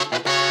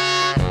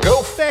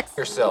fix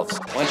yourselves.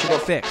 Why don't you go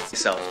fix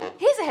yourself?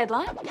 Here's a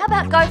headline. How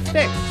about go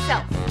fix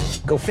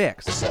yourself? Go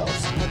fix.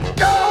 Yourselves.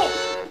 Go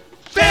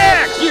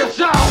fix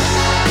Yourself!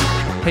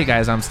 Hey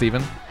guys, I'm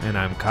Steven, And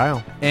I'm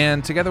Kyle.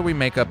 and together we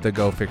make up the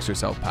Go Fix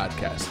Yourself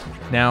podcast.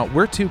 Now,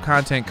 we're two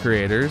content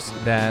creators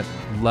that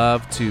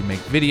love to make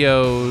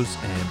videos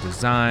and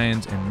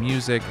designs and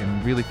music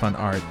and really fun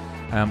art,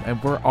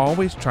 and we're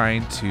always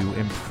trying to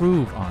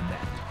improve on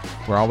that.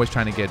 We're always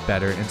trying to get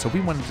better, and so we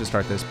wanted to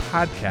start this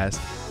podcast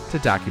to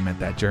document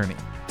that journey.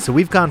 So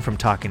we've gone from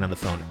talking on the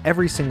phone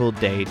every single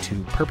day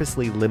to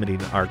purposely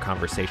limiting our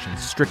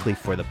conversations strictly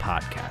for the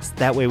podcast.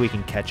 That way we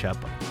can catch up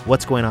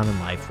what's going on in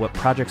life, what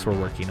projects we're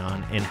working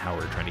on, and how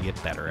we're trying to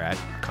get better at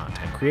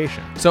content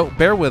creation. So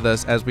bear with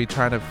us as we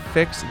try to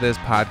fix this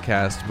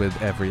podcast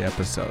with every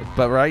episode.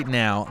 But right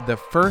now, the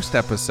first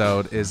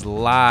episode is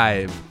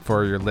live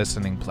for your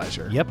listening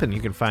pleasure. Yep, and you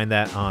can find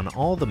that on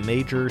all the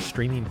major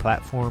streaming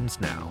platforms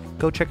now.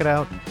 Go check it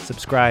out,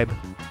 subscribe,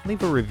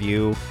 leave a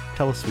review,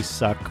 tell us we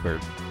suck, or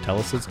tell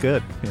us it's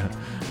good. Yeah.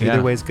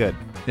 Either way's good.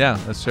 Yeah,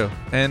 that's true.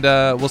 And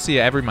we'll see you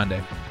every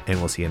Monday. And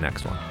we'll see you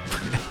next one.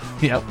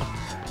 Yep.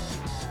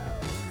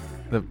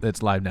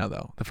 It's live now,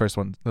 though. The first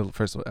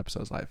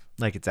episode's live.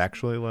 Like it's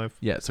actually live?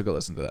 Yeah, so go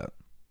listen to that.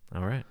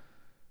 All right.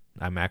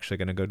 I'm actually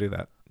going to go do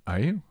that. Are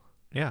you?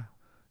 Yeah.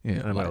 Yeah.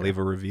 And I'm going to leave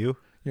a review.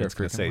 You're It's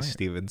going to freaking say liar.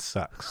 Steven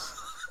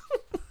sucks.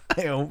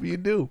 I hope you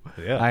do.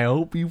 Yeah. I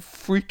hope you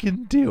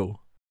freaking do.